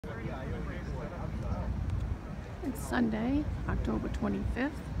It's Sunday, October 25th,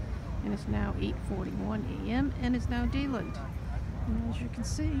 and it's now 8:41 a.m. and it's now daylight. And as you can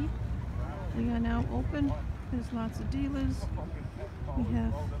see, we are now open. There's lots of dealers. We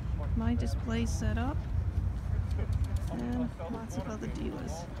have my display set up and lots of other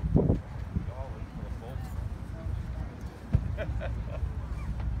dealers.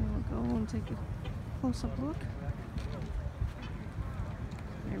 We'll go and take a close-up look.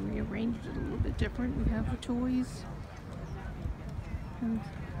 I rearranged it a little bit different. We have the toys and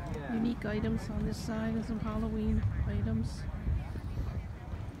unique items on this side, and some Halloween items.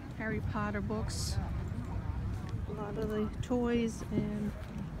 Harry Potter books. A lot of the toys and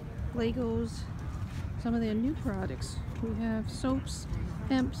Legos. Some of their new products. We have soaps,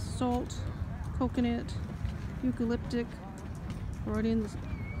 hemp, salt, coconut, eucalyptic. Brought in the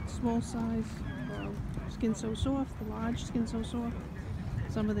small size Skin So Soft, the large Skin So Soft.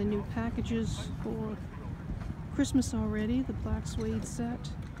 Some of the new packages for Christmas already, the black suede set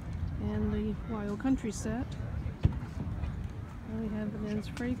and the wild country set. And we have the men's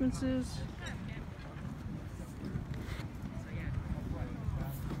fragrances,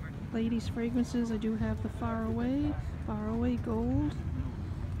 ladies fragrances. I do have the Far Away Gold,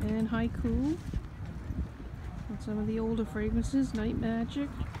 and Haiku. And some of the older fragrances, Night Magic,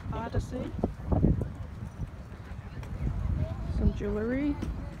 Odyssey. Some jewelry,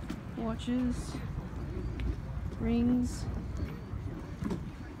 watches, rings,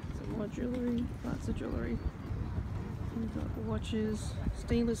 some more jewelry, lots of jewelry. We've got the watches,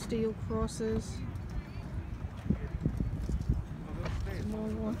 stainless steel crosses, some more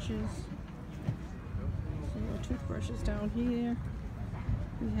watches, some more toothbrushes down here.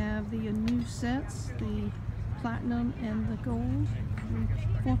 We have the new sets, the platinum and the gold,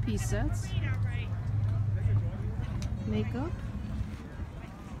 4-piece sets. Makeup,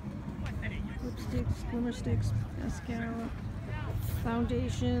 lipsticks, glimmer sticks, mascara,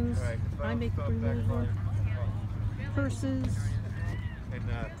 foundations, eye makeup remover, purses, and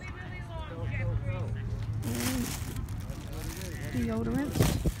deodorants.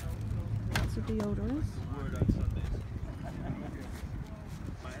 Lots of deodorants.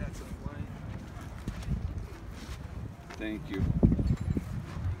 Thank you.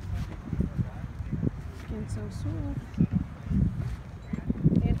 Skin So Soft,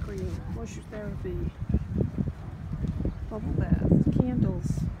 hand cream, moisture therapy, bubble bath, candles,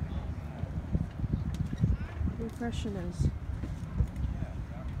 refresheners.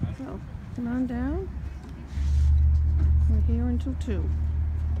 So, come on down. We're here until 2.